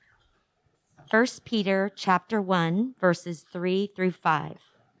1 Peter chapter 1, verses 3 through 5.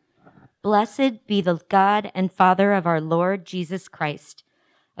 Blessed be the God and Father of our Lord Jesus Christ.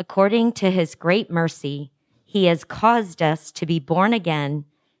 According to his great mercy, he has caused us to be born again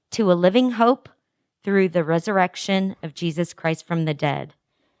to a living hope through the resurrection of Jesus Christ from the dead,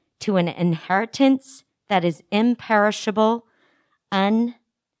 to an inheritance that is imperishable,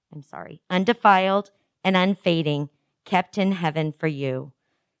 undefiled, and unfading, kept in heaven for you,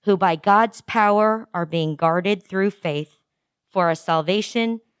 who by God's power are being guarded through faith for a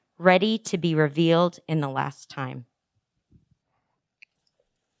salvation ready to be revealed in the last time.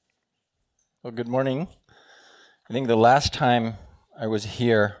 Well, good morning. I think the last time I was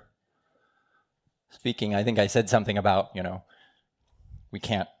here speaking, I think I said something about, we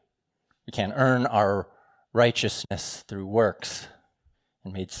can't earn our righteousness through works,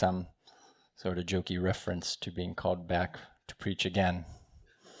 and made some sort of jokey reference to being called back to preach again.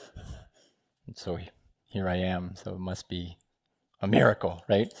 And so here I am, so it must be a miracle,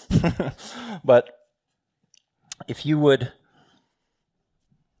 right? But if you would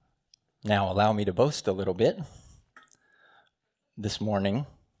now allow me to boast a little bit this morning,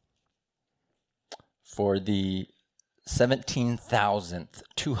 for the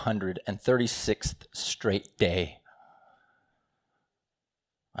 17,236th straight day,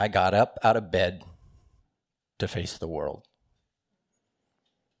 I got up out of bed to face the world.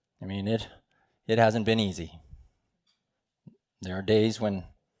 I mean, it hasn't been easy. There are days when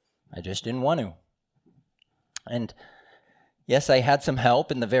I just didn't want to. And yes, I had some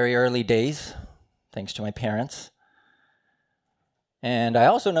help in the very early days, thanks to my parents. And I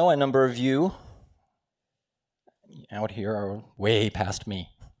also know a number of you out here are way past me.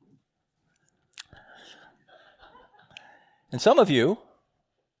 And some of you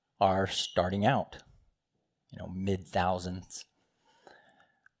are starting out, mid-thousands.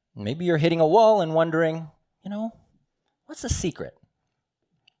 Maybe you're hitting a wall and wondering, what's the secret?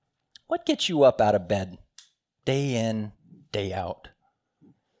 What gets you up out of bed day in, day out,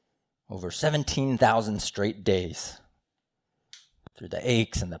 over 17,000 straight days, through the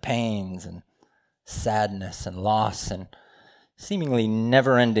aches and the pains and sadness and loss and seemingly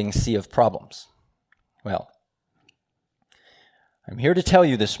never-ending sea of problems? Well, I'm here to tell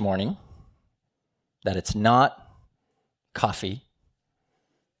you this morning that it's not coffee,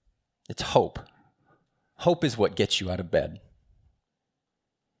 it's hope. Hope is what gets you out of bed.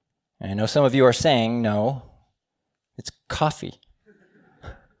 And I know some of you are saying, no, it's coffee.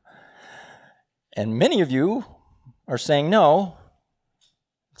 And many of you are saying, no,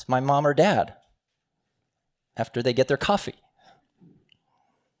 it's my mom or dad after they get their coffee.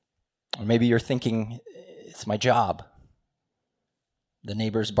 Or maybe you're thinking, it's my job, the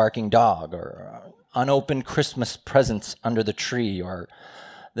neighbor's barking dog, or unopened Christmas presents under the tree, or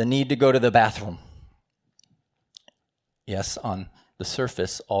the need to go to the bathroom. Yes, on the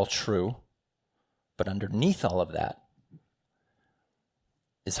surface, all true, but underneath all of that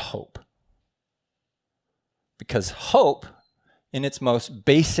is hope. Because hope, in its most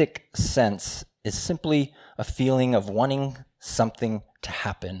basic sense, is simply a feeling of wanting something to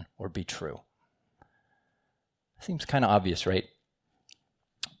happen or be true. Seems kind of obvious, right?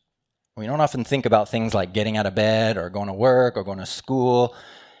 We don't often think about things like getting out of bed or going to work or going to school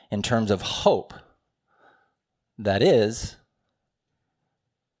in terms of hope. That is,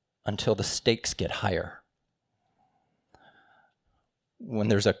 until the stakes get higher. When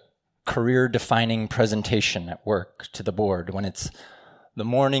there's a career-defining presentation at work to the board, when it's the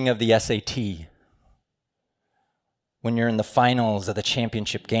morning of the SAT, when you're in the finals of the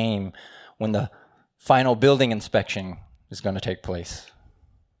championship game, when the final building inspection is going to take place,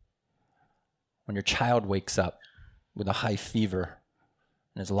 when your child wakes up with a high fever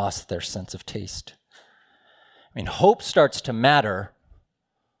and has lost their sense of taste. I mean, hope starts to matter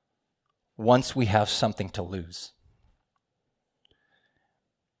once we have something to lose.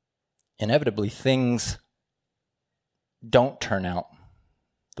 Inevitably, things don't turn out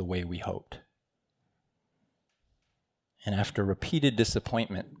the way we hoped. And after repeated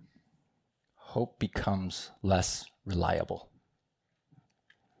disappointment, hope becomes less reliable.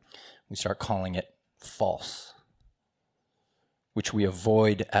 We start calling it false, which we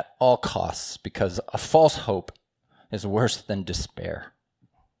avoid at all costs because a false hope is worse than despair.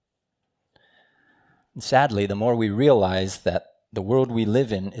 And sadly, the more we realize that the world we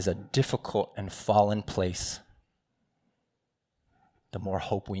live in is a difficult and fallen place, the more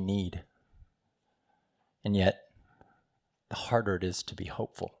hope we need. And yet, the harder it is to be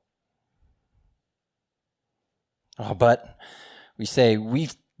hopeful. Oh, but we say,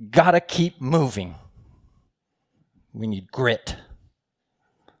 we've got to keep moving. We need grit.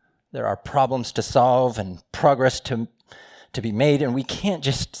 There are problems to solve and progress to be made, and we can't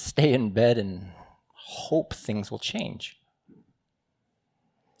just stay in bed and hope things will change.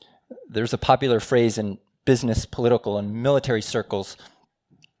 There's a popular phrase in business, political, and military circles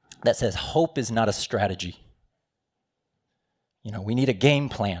that says hope is not a strategy. We need a game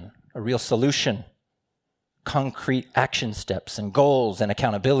plan, a real solution, concrete action steps and goals and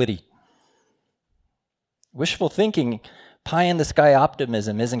accountability. Wishful thinking, pie in the sky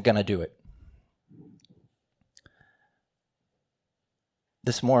optimism isn't going to do it.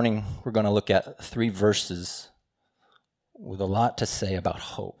 This morning, we're going to look at 3 verses with a lot to say about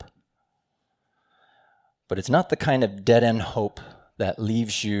hope. But it's not the kind of dead-end hope that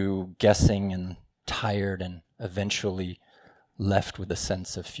leaves you guessing and tired and eventually left with a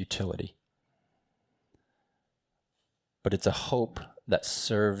sense of futility. But it's a hope that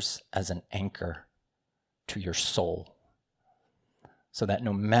serves as an anchor to your soul, so that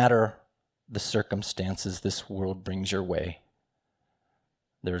no matter the circumstances this world brings your way,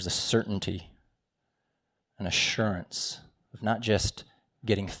 there's a certainty, an assurance of not just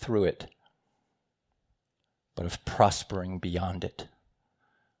getting through it, but of prospering beyond it,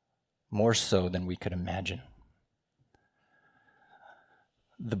 more so than we could imagine.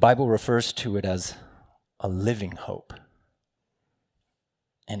 The Bible refers to it as a living hope,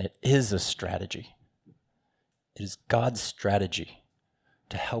 and it is a strategy. It is God's strategy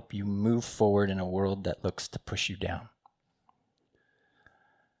to help you move forward in a world that looks to push you down.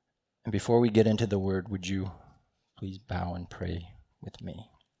 And before we get into the word, would you please bow and pray with me?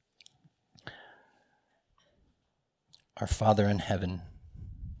 Our Father in heaven,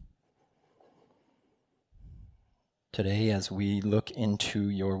 today as we look into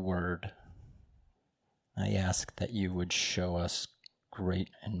your word, I ask that you would show us great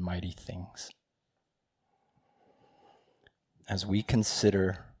and mighty things. As we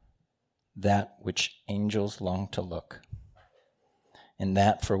consider that which angels long to look, and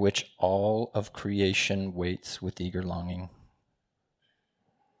that for which all of creation waits with eager longing,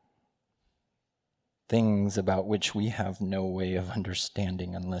 things about which we have no way of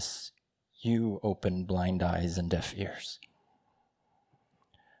understanding unless you open blind eyes and deaf ears.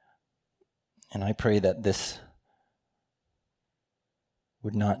 And I pray that this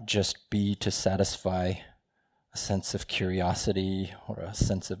would not just be to satisfy a sense of curiosity or a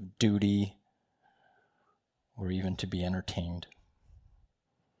sense of duty or even to be entertained,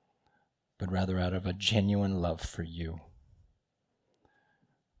 but rather out of a genuine love for you,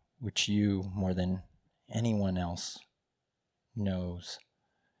 which you, more than anyone else, knows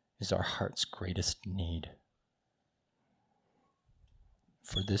is our heart's greatest need.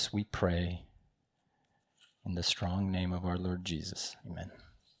 For this we pray in the strong name of our Lord Jesus. Amen.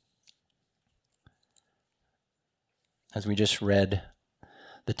 As we just read,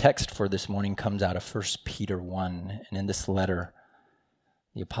 the text for this morning comes out of 1 Peter 1, and in this letter,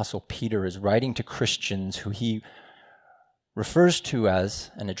 the Apostle Peter is writing to Christians who he refers to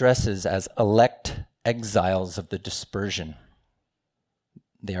as and addresses as elect exiles of the dispersion.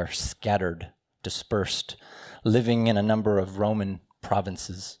 They are scattered, dispersed, living in a number of Roman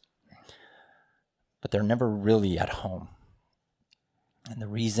provinces, but they're never really at home. And the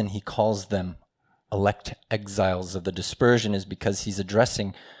reason he calls them elect exiles of the dispersion is because he's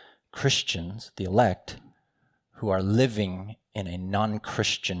addressing Christians, the elect, who are living in a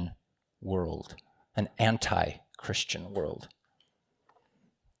non-Christian world, an anti-Christian world,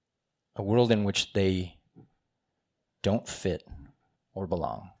 a world in which they don't fit or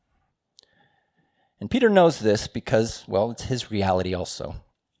belong. And Peter knows this because, well, it's his reality also.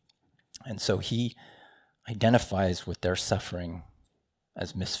 And so he identifies with their suffering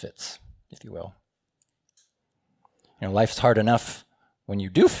as misfits, if you will. Life's hard enough when you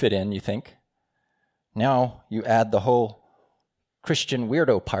do fit in, you think. Now you add the whole Christian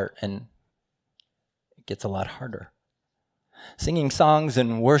weirdo part, and it gets a lot harder. Singing songs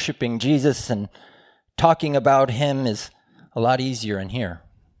and worshiping Jesus and talking about him is a lot easier in here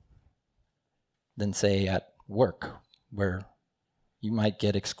than, say, at work, where you might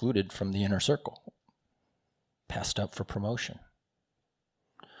get excluded from the inner circle, passed up for promotion.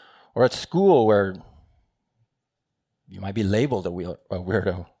 Or at school, where you might be labeled a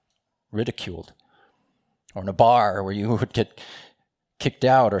weirdo, ridiculed. Or in a bar where you would get kicked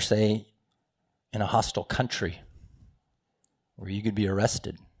out, or say in a hostile country where you could be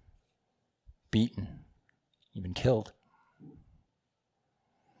arrested, beaten, even killed.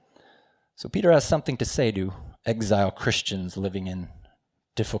 So Peter has something to say to exile Christians living in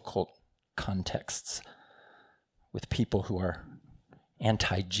difficult contexts with people who are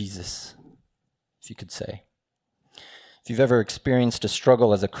anti-Jesus, if you could say. If you've ever experienced a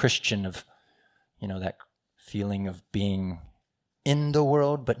struggle as a Christian of, that feeling of being in the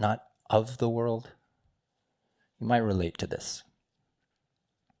world but not of the world, you might relate to this.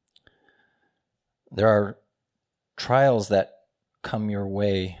 There are trials that come your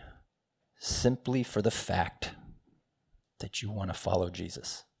way simply for the fact that you want to follow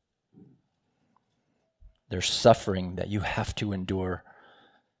Jesus. There's suffering that you have to endure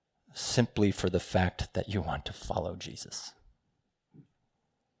simply for the fact that you want to follow Jesus.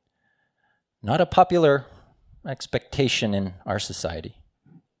 Not a popular expectation in our society,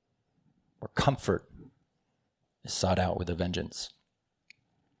 where comfort is sought out with a vengeance.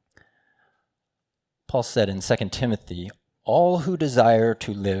 Paul said in 2 Timothy, all who desire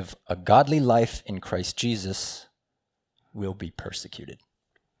to live a godly life in Christ Jesus will be persecuted.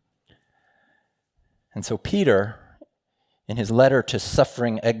 And so Peter, in his letter to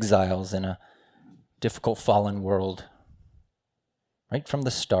suffering exiles in a difficult fallen world, right from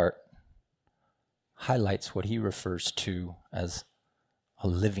the start, highlights what he refers to as a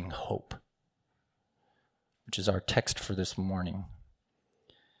living hope, which is our text for this morning.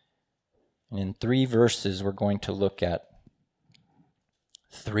 And in 3 verses, we're going to look at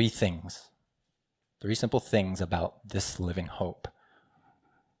 3 things, 3 simple things about this living hope.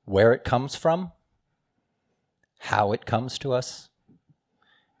 Where it comes from, how it comes to us,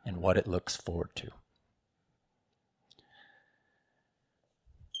 and what it looks forward to.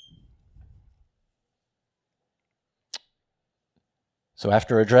 So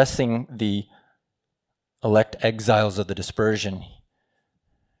after addressing the elect exiles of the dispersion,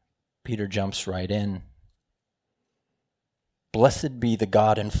 Peter jumps right in. Blessed be the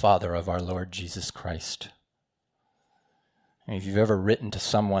God and Father of our Lord Jesus Christ. And if you've ever written to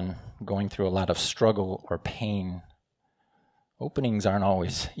someone going through a lot of struggle or pain, openings aren't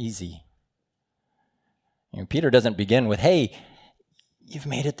always easy. Peter doesn't begin with, hey, you've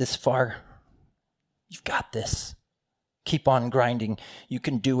made it this far. You've got this. Keep on grinding. You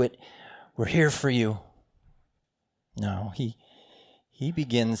can do it. We're here for you. No, he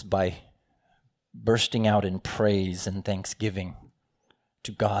begins by bursting out in praise and thanksgiving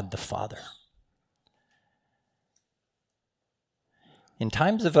to God the Father. In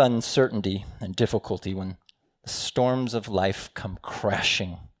times of uncertainty and difficulty, when the storms of life come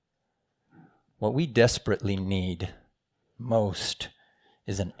crashing, what we desperately need most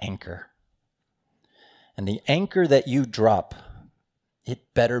is an anchor. And the anchor that you drop,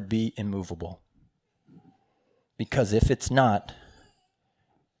 it better be immovable. Because if it's not,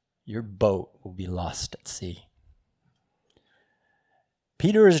 your boat will be lost at sea.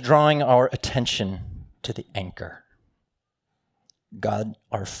 Peter is drawing our attention to the anchor, God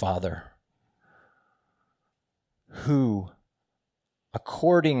our Father, who,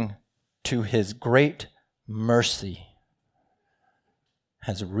 according to his great mercy,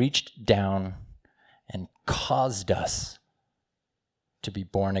 has reached down and caused us to be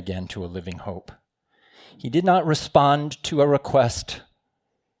born again to a living hope. He did not respond to a request,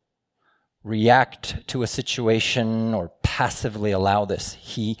 react to a situation, or passively allow this.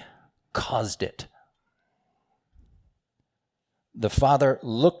 He caused it. The Father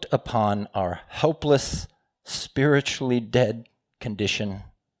looked upon our helpless, spiritually dead condition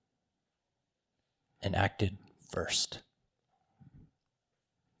and acted first.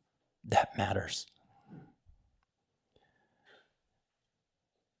 That matters.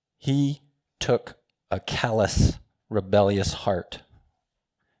 He took a callous, rebellious heart.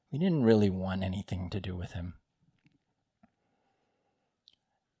 We didn't really want anything to do with him.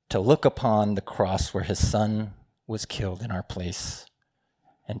 To look upon the cross where his son was killed in our place,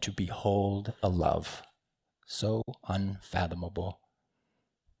 and to behold a love so unfathomable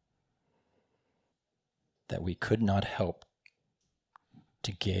that we could not help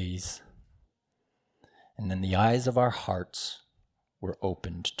to gaze. And then the eyes of our hearts were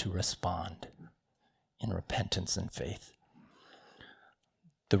opened to respond in repentance and faith.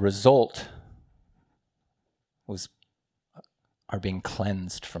 The result was our being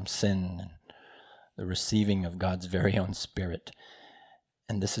cleansed from sin and the receiving of God's very own Spirit.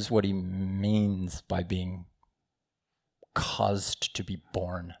 And this is what he means by being caused to be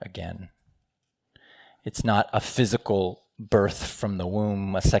born again. It's not a physical birth from the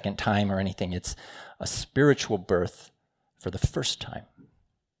womb a second time or anything. It's a spiritual birth for the first time.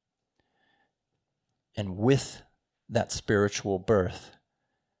 And with that spiritual birth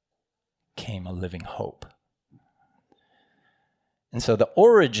came a living hope. And so the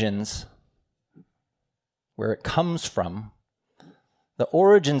origins, where it comes from, the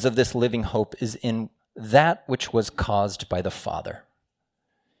origins of this living hope is in that which was caused by the Father,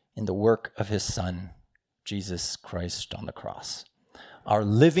 in the work of his Son, Jesus Christ on the cross. Our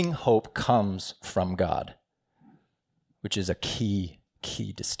living hope comes from God, which is a key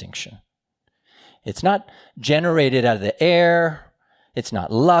distinction. It's not generated out of the air. It's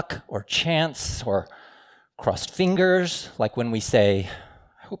not luck or chance or crossed fingers, like when we say,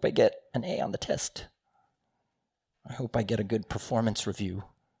 I hope I get an A on the test. I hope I get a good performance review.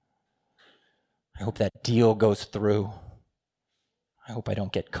 I hope that deal goes through. I hope I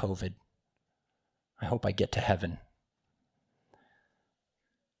don't get COVID. I hope I get to heaven.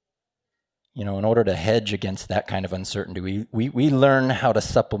 You know, in order to hedge against that kind of uncertainty, we learn how to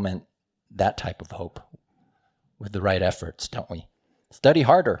supplement that type of hope with the right efforts, don't we? Study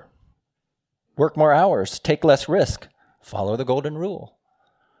harder, work more hours, take less risk, follow the golden rule.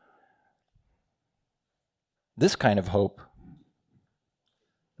 This kind of hope,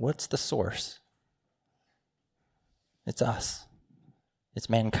 what's the source? It's us. It's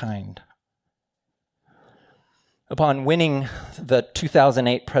mankind. Upon winning the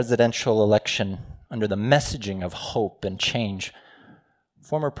 2008 presidential election under the messaging of hope and change,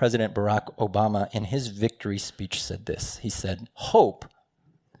 former President Barack Obama, in his victory speech, said this. He said, "Hope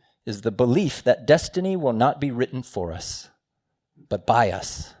is the belief that destiny will not be written for us, but by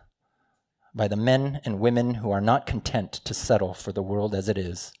us, by the men and women who are not content to settle for the world as it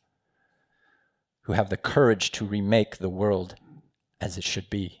is, who have the courage to remake the world as it should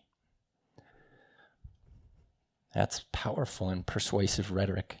be." That's powerful and persuasive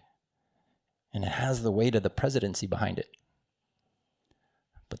rhetoric, and it has the weight of the presidency behind it.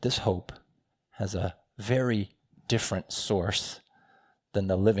 But this hope has a very different source than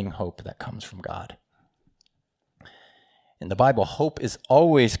the living hope that comes from God. In the Bible, hope is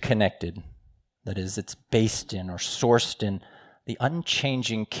always connected. That is, it's based in or sourced in the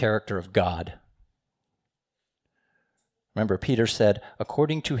unchanging character of God. Remember, Peter said,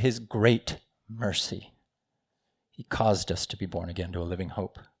 according to his great mercy, he caused us to be born again to a living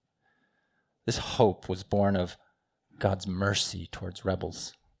hope. This hope was born of God's mercy towards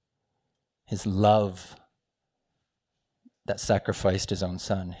rebels, his love that sacrificed his own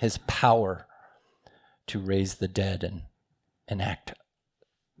son, his power to raise the dead and enact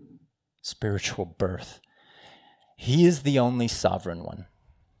spiritual birth. He is the only sovereign one,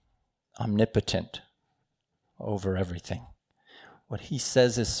 omnipotent over everything. What he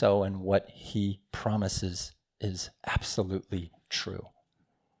says is so, and what he promises is absolutely true.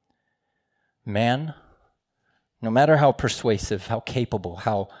 Man, no matter how persuasive, how capable,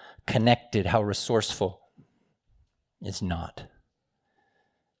 how connected, how resourceful, is not.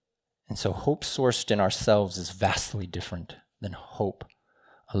 And so hope sourced in ourselves is vastly different than hope,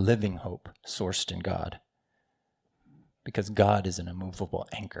 a living hope sourced in God, because God is an immovable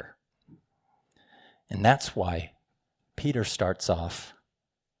anchor. And that's why Peter starts off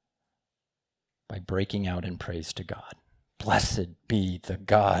by breaking out in praise to God. Blessed be the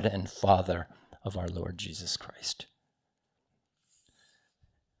God and Father of our Lord Jesus Christ.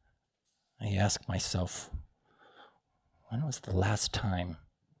 I ask myself, when was the last time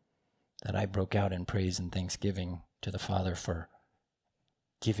that I broke out in praise and thanksgiving to the Father for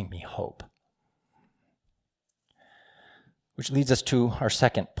giving me hope? Which leads us to our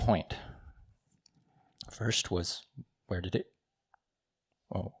second point. First was, where did it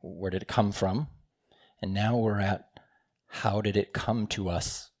come from? And now we're at, how did it come to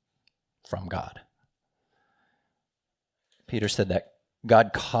us from God? Peter said that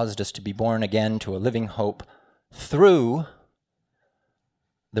God caused us to be born again to a living hope through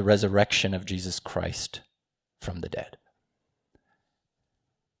the resurrection of Jesus Christ from the dead.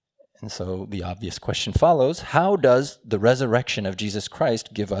 And so the obvious question follows, how does the resurrection of Jesus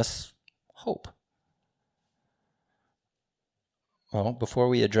Christ give us hope? Well, before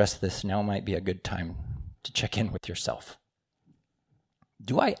we address this, now might be a good time to check in with yourself.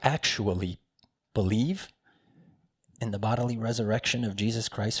 Do I actually believe in the bodily resurrection of Jesus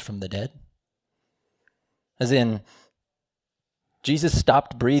Christ from the dead? As in, Jesus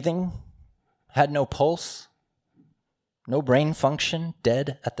stopped breathing, had no pulse, no brain function,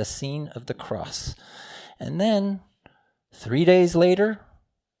 dead at the scene of the cross. And then, 3 days later,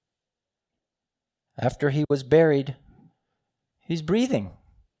 after he was buried, he's breathing.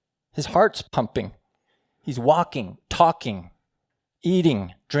 His heart's pumping. He's walking, talking,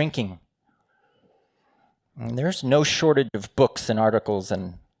 eating, drinking. And there's no shortage of books and articles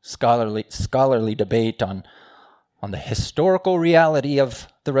and scholarly debate on the historical reality of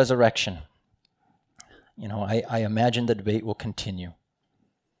the resurrection. You know, I imagine the debate will continue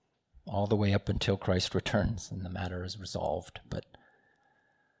all the way up until Christ returns and the matter is resolved. But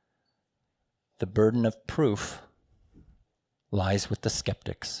the burden of proof lies with the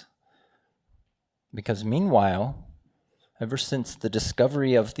skeptics. Because meanwhile, ever since the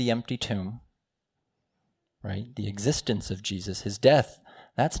discovery of the empty tomb, right, the existence of Jesus, his death,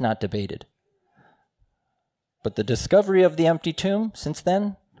 that's not debated. But the discovery of the empty tomb since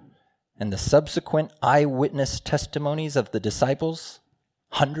then, and the subsequent eyewitness testimonies of the disciples,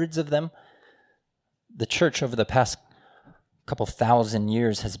 hundreds of them, the church over the past couple thousand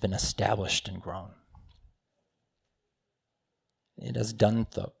years has been established and grown. It has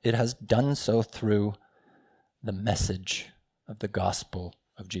done so through the message of the gospel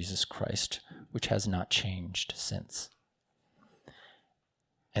of Jesus Christ, which has not changed since.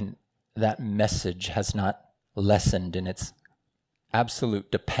 And that message has not lessened in its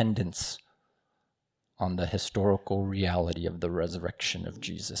absolute dependence on the historical reality of the resurrection of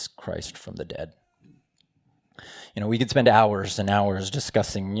Jesus Christ from the dead. We could spend hours and hours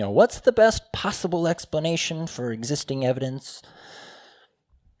discussing, what's the best possible explanation for existing evidence?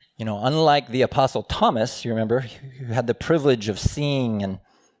 Unlike the Apostle Thomas, you remember, who had the privilege of seeing and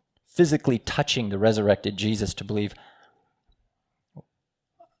physically touching the resurrected Jesus to believe,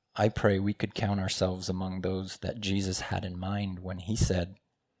 I pray we could count ourselves among those that Jesus had in mind when he said,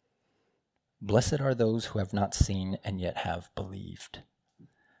 "Blessed are those who have not seen and yet have believed."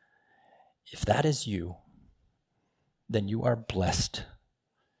 If that is you, then you are blessed,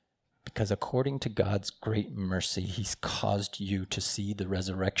 because according to God's great mercy, he's caused you to see the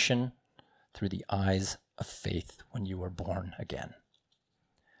resurrection through the eyes of faith when you were born again.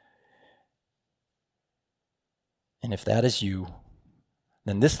 And if that is you,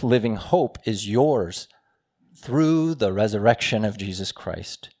 then this living hope is yours through the resurrection of Jesus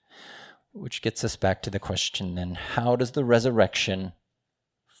Christ. Which gets us back to the question then, how does the resurrection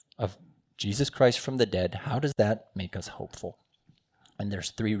of Jesus Christ from the dead, how does that make us hopeful? And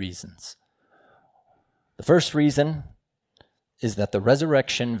there's 3 reasons. The first reason is that the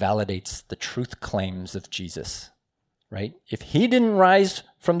resurrection validates the truth claims of Jesus, right? If he didn't rise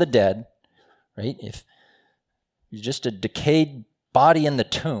from the dead, right? If you're just a decayed body in the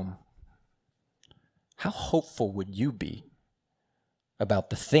tomb, how hopeful would you be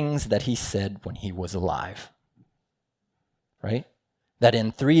about the things that he said when he was alive? Right? That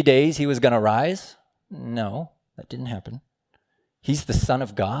in 3 days he was going to rise? No, that didn't happen. He's the Son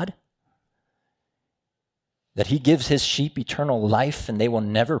of God. That he gives his sheep eternal life and they will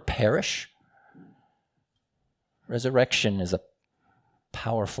never perish. Resurrection is a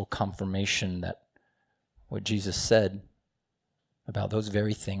powerful confirmation that what Jesus said about those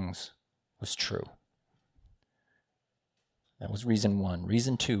very things was true. That was reason 1.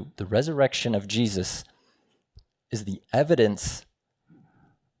 Reason 2, the resurrection of Jesus is the evidence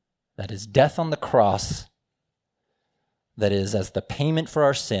that his death on the cross, that is, as the payment for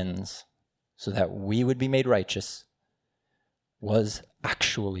our sins, so that we would be made righteous, was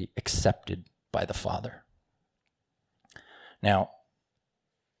actually accepted by the Father. Now,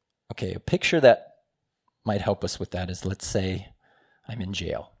 okay, a picture that might help us with that is, let's say I'm in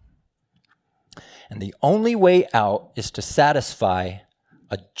jail. And the only way out is to satisfy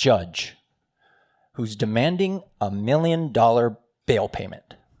a judge who's demanding $1 million bail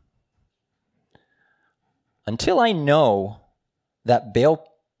payment. Until I know that bail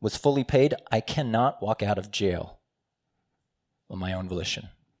was fully paid, I cannot walk out of jail on my own volition.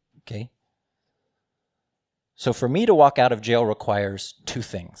 Okay? So for me to walk out of jail requires 2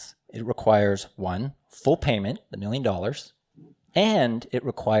 things. It requires 1, full payment, the $1 million, and it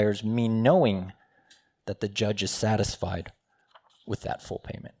requires me knowing that the judge is satisfied with that full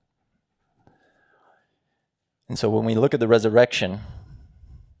payment. And so when we look at the resurrection,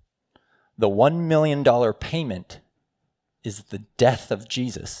 the $1 million payment is the death of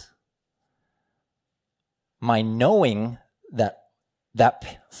Jesus. My knowing that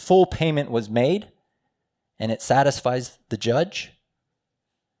that full payment was made and it satisfies the judge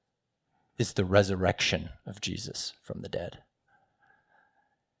is the resurrection of Jesus from the dead.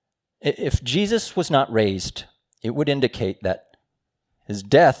 If Jesus was not raised, it would indicate that his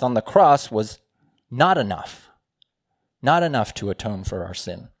death on the cross was not enough to atone for our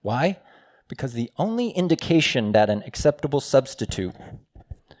sin. Why? Because the only indication that an acceptable substitute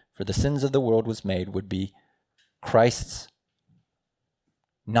for the sins of the world was made would be Christ's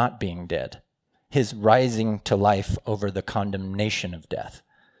not being dead, his rising to life over the condemnation of death.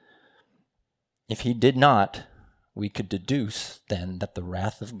 If he did not, we could deduce then that the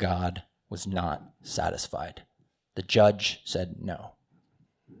wrath of God was not satisfied. The judge said no.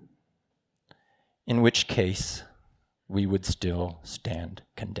 In which case, we would still stand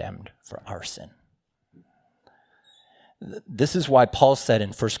condemned for our sin. This is why Paul said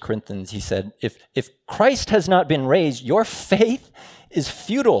in 1 Corinthians, he said, if Christ has not been raised, your faith is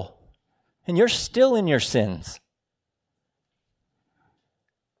futile. and you're still in your sins.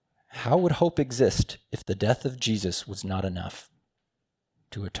 How would hope exist if the death of Jesus was not enough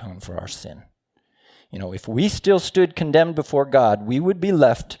to atone for our sin? If we still stood condemned before God, we would be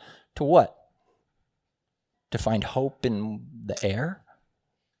left to what? To find hope in the air,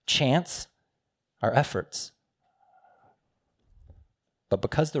 chance, our efforts. But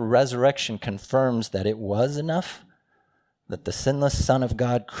because the resurrection confirms that it was enough, that the sinless Son of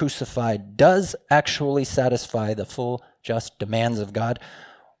God crucified does actually satisfy the full just demands of God,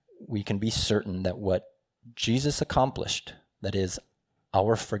 we can be certain that what Jesus accomplished, that is,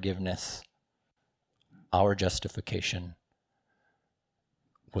 our forgiveness, our justification,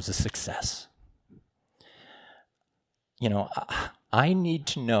 was a success. I need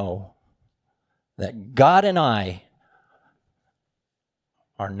to know that God and I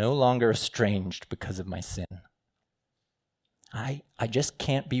are no longer estranged because of my sin. I just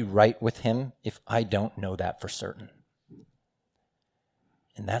can't be right with him if I don't know that for certain.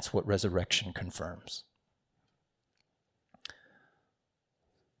 And that's what resurrection confirms.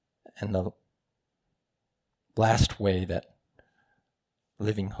 And the last way that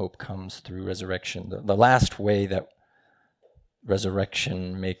living hope comes through resurrection, the last way that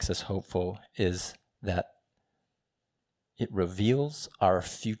resurrection makes us hopeful is that it reveals our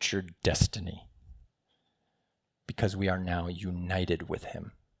future destiny because we are now united with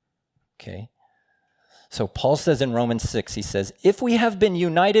him. Okay? So Paul says in Romans 6, he says, if we have been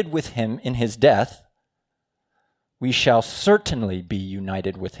united with him in his death, we shall certainly be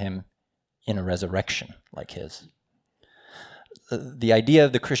united with him in a resurrection like his. The idea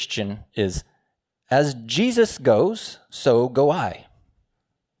of the Christian is, as Jesus goes, so go I.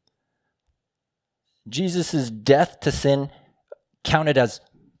 Jesus' death to sin counted as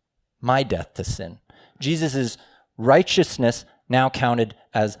my death to sin. Jesus' righteousness now counted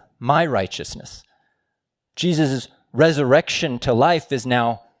as my righteousness. Jesus' resurrection to life is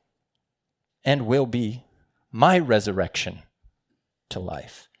now and will be my resurrection to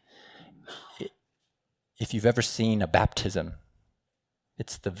life. If you've ever seen a baptism,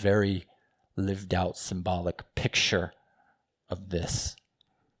 it's the very lived out symbolic picture of this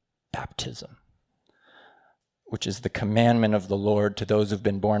baptism, which is the commandment of the Lord to those who've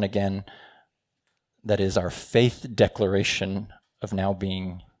been born again. That is our faith declaration of now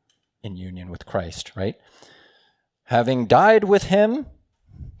being in union with Christ, right? Having died with him,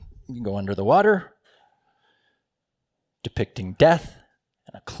 you go under the water, depicting death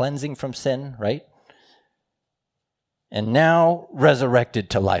and a cleansing from sin, right? And now resurrected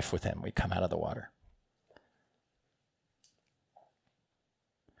to life with him, we come out of the water.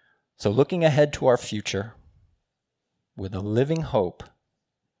 So looking ahead to our future with a living hope,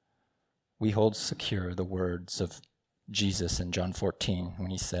 we hold secure the words of Jesus in John 14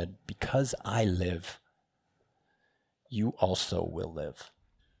 when he said, because I live, you also will live.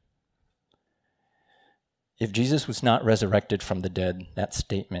 If Jesus was not resurrected from the dead, that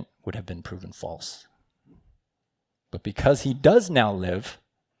statement would have been proven false. But because he does now live,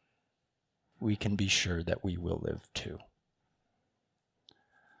 we can be sure that we will live too.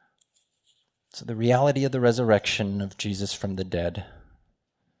 So the reality of the resurrection of Jesus from the dead,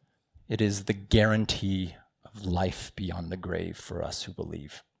 it is the guarantee of life beyond the grave for us who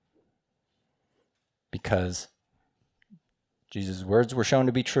believe. Because Jesus' words were shown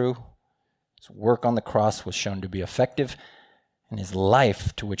to be true, his work on the cross was shown to be effective, and his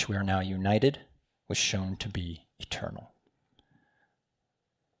life, to which we are now united, was shown to be eternal.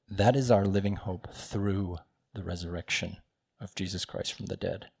 That is our living hope through the resurrection of Jesus Christ from the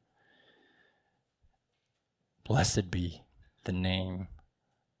dead. Blessed be the name,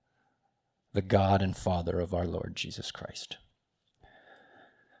 the God and Father of our Lord Jesus Christ.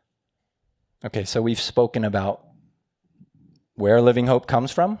 Okay, so we've spoken about where living hope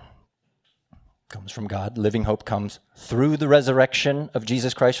comes from. It comes from God. Living hope comes through the resurrection of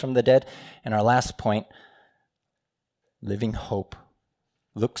Jesus Christ from the dead. And our last point, living hope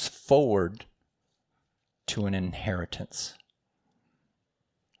looks forward to an inheritance.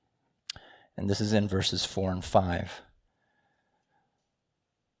 And this is in verses 4 and 5.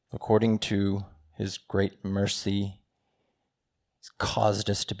 According to his great mercy, he's caused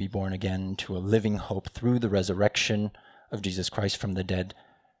us to be born again to a living hope through the resurrection of Jesus Christ from the dead,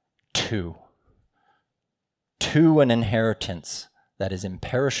 to an inheritance that is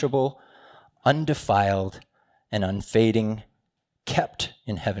imperishable, undefiled, and unfading, kept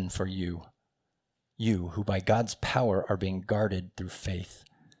in heaven for you who by God's power are being guarded through faith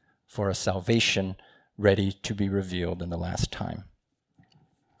for a salvation ready to be revealed in the last time.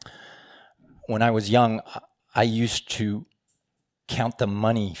 When I was young, I used to count the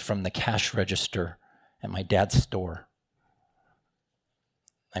money from the cash register at my dad's store.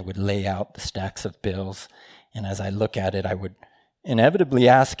 I would lay out the stacks of bills, and as I look at it, I would inevitably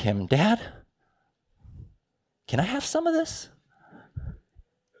ask him, Dad, can I have some of this?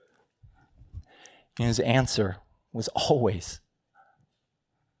 And his answer was always,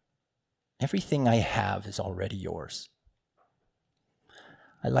 everything I have is already yours.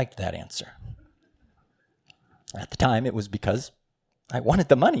 I liked that answer. At the time, it was because I wanted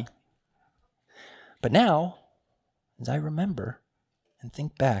the money. But now, as I remember and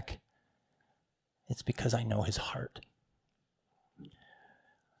think back, it's because I know his heart.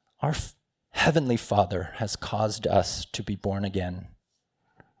 Our Heavenly Father has caused us to be born again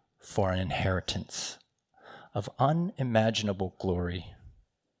for an inheritance of unimaginable glory.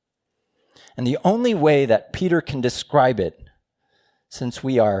 And the only way that Peter can describe it, since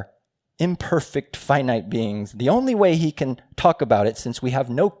we are imperfect, finite beings, the only way he can talk about it, since we have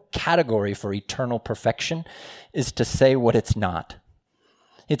no category for eternal perfection, is to say what it's not.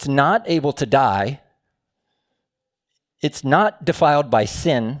 It's not able to die. It's not defiled by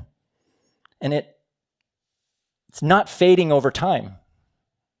sin. And it's not fading over time.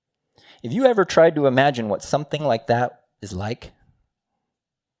 If you ever tried to imagine what something like that is like,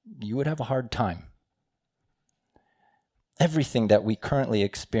 you would have a hard time. Everything that we currently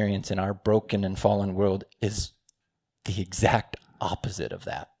experience in our broken and fallen world is the exact opposite of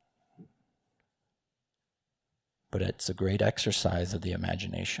that. But it's a great exercise of the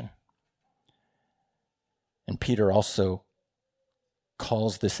imagination. And Peter also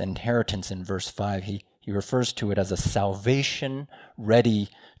calls this inheritance in verse 5. He refers to it as a salvation ready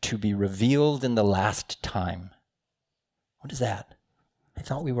to be revealed in the last time. What is that? I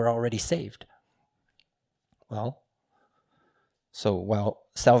thought we were already saved. Well, so while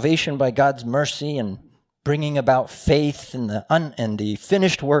salvation by God's mercy and bringing about faith in the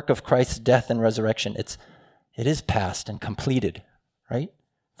finished work of Christ's death and resurrection, it is past and completed, right?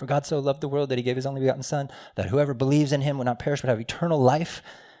 For God so loved the world that he gave his only begotten Son, that whoever believes in him will not perish but have eternal life.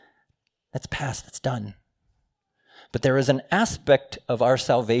 That's past, that's done. But there is an aspect of our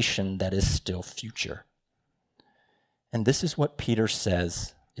salvation that is still future. And this is what Peter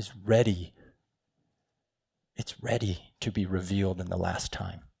says is ready. It's ready to be revealed in the last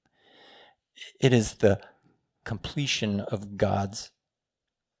time. It is the completion of God's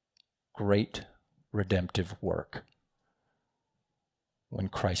great redemptive work when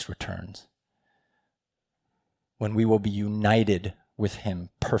Christ returns, when we will be united with him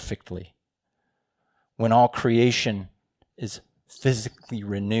perfectly, when all creation is physically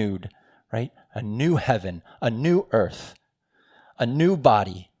renewed, right? A new heaven, a new earth, a new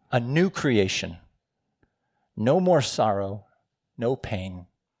body, a new creation. No more sorrow, no pain,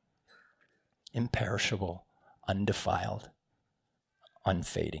 imperishable, undefiled,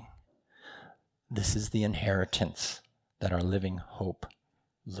 unfading. This is the inheritance that our living hope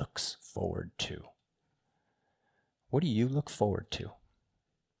looks forward to. What do you look forward to?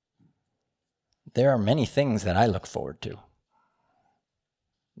 There are many things that I look forward to.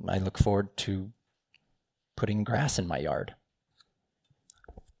 I look forward to putting grass in my yard.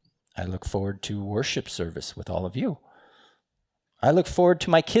 I look forward to worship service with all of you. I look forward to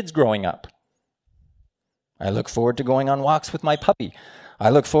my kids growing up. I look forward to going on walks with my puppy. I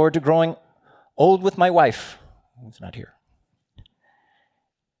look forward to growing old with my wife, who's not here.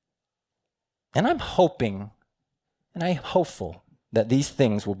 And I'm hoping, and I'm hopeful that these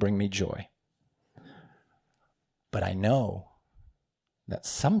things will bring me joy. But I know that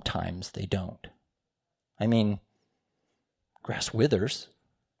sometimes they don't. I mean, grass withers.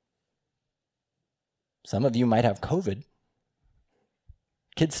 Some of you might have COVID.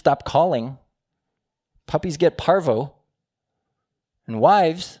 Kids stop calling. Puppies get parvo. And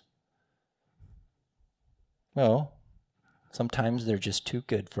wives, well, sometimes they're just too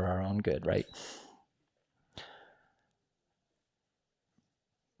good for our own good, right?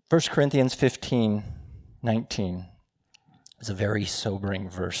 1 Corinthians 15:19 is a very sobering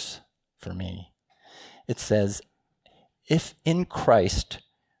verse for me. It says, if in Christ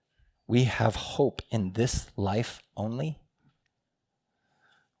we have hope in this life only,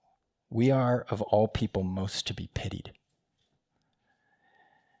 we are of all people most to be pitied.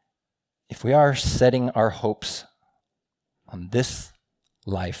 If we are setting our hopes on this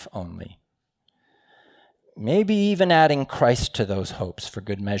life only, maybe even adding Christ to those hopes for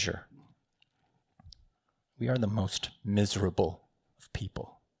good measure, we are the most miserable of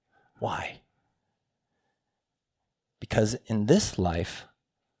people. Why? Because in this life,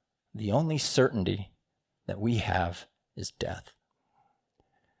 the only certainty that we have is death.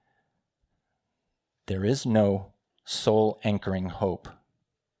 There is no soul anchoring hope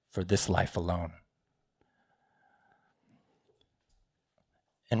for this life alone.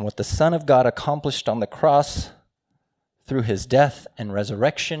 And what the Son of God accomplished on the cross through his death and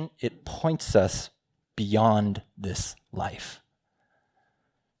resurrection, it points us beyond this life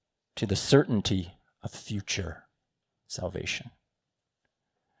to the certainty of future salvation.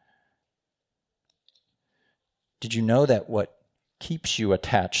 Did you know that what keeps you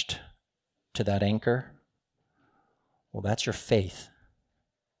attached to that anchor? Well, that's your faith.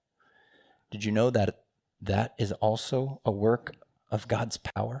 Did you know that that is also a work of God's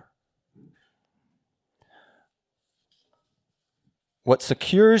power? What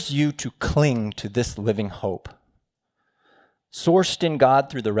secures you to cling to this living hope, sourced in God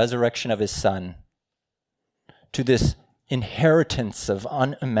through the resurrection of his Son, to this inheritance of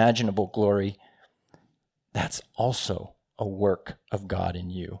unimaginable glory, that's also a work of God in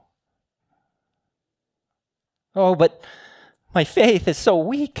you. Oh, but my faith is so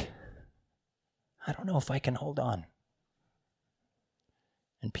weak. I don't know if I can hold on.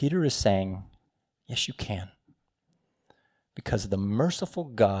 And Peter is saying, yes, you can. Because the merciful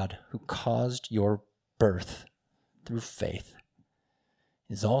God who caused your birth through faith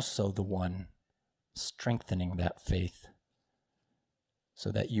is also the one strengthening that faith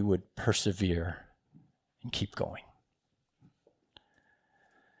so that you would persevere and keep going.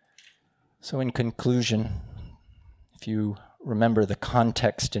 So in conclusion, if you remember the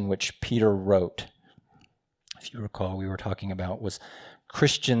context in which Peter wrote, if you recall, we were talking about was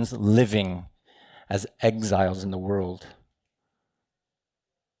Christians living as exiles in the world.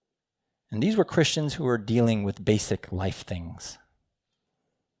 And these were Christians who were dealing with basic life things.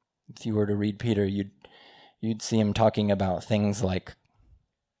 If you were to read Peter, you'd see him talking about things like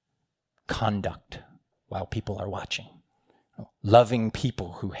conduct while people are watching, loving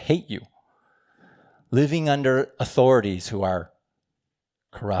people who hate you, living under authorities who are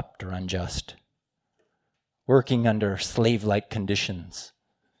corrupt or unjust, working under slave-like conditions,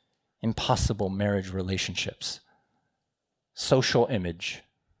 impossible marriage relationships, social image,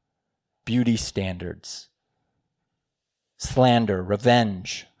 beauty standards, slander,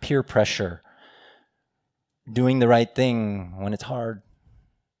 revenge, peer pressure, doing the right thing when it's hard.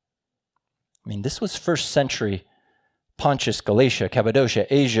 I mean, this was first century Pontus, Galatia,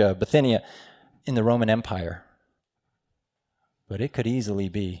 Cappadocia, Asia, Bithynia in the Roman Empire. But it could easily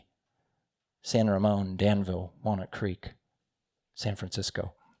be San Ramon, Danville, Walnut Creek, San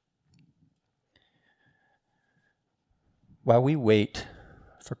Francisco. While we wait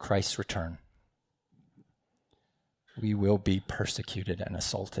for Christ's return, we will be persecuted and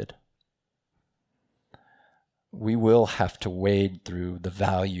assaulted. We will have to wade through the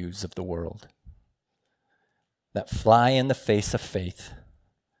values of the world that fly in the face of faith,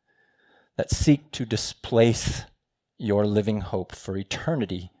 that seek to displace your living hope for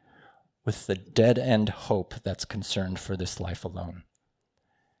eternity with the dead-end hope that's concerned for this life alone.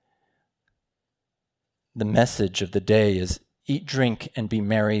 The message of the day is eat, drink, and be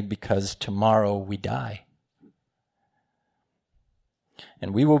merry because tomorrow we die.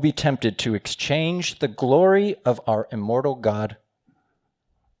 And we will be tempted to exchange the glory of our immortal God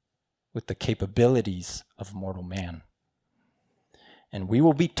with the capabilities of mortal man. And we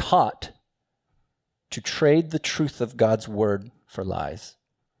will be taught to trade the truth of God's word for lies.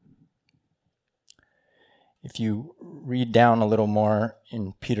 If you read down a little more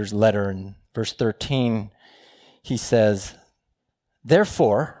in Peter's letter in verse 13, he says,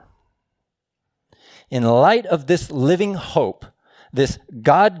 therefore, in light of this living hope, this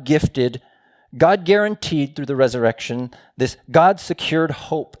God-gifted, God-guaranteed through the resurrection, this God-secured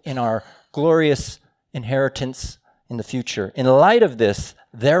hope in our glorious inheritance in the future. In light of this,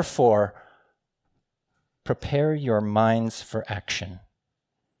 therefore, prepare your minds for action.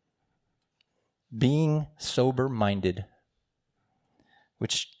 Being sober-minded,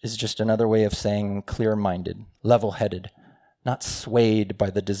 which is just another way of saying clear-minded, level-headed, not swayed by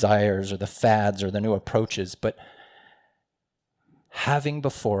the desires or the fads or the new approaches, but having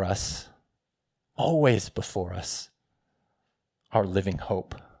before us, always before us, our living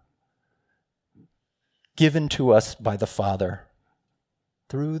hope, given to us by the Father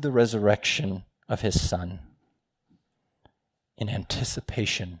through the resurrection of his Son, in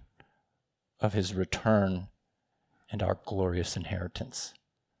anticipation of his return and our glorious inheritance.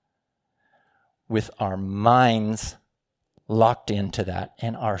 With our minds locked into that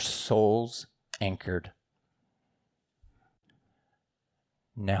and our souls anchored.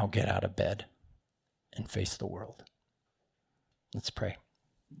 Now get out of bed and face the world. Let's pray.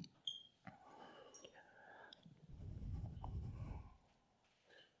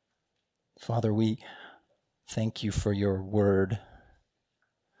 Father, we Thank you for your word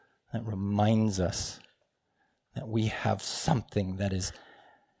that reminds us that we have something that is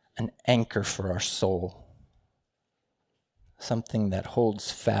an anchor for our soul, something that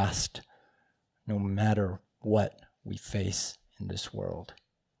holds fast no matter what we face in this world.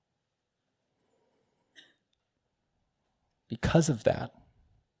 Because of that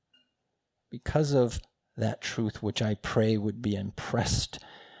truth, which I pray would be impressed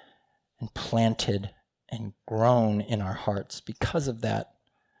and planted and grown in our hearts, because of that,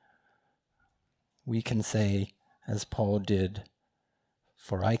 we can say, as Paul did,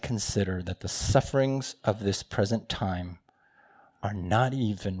 "For I consider that the sufferings of this present time are not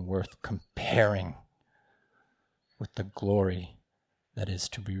even worth comparing with the glory that is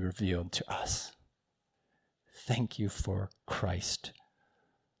to be revealed to us." Thank you for Christ,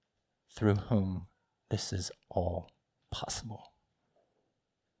 through whom this is all possible.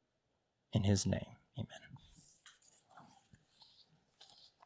 In his name, amen.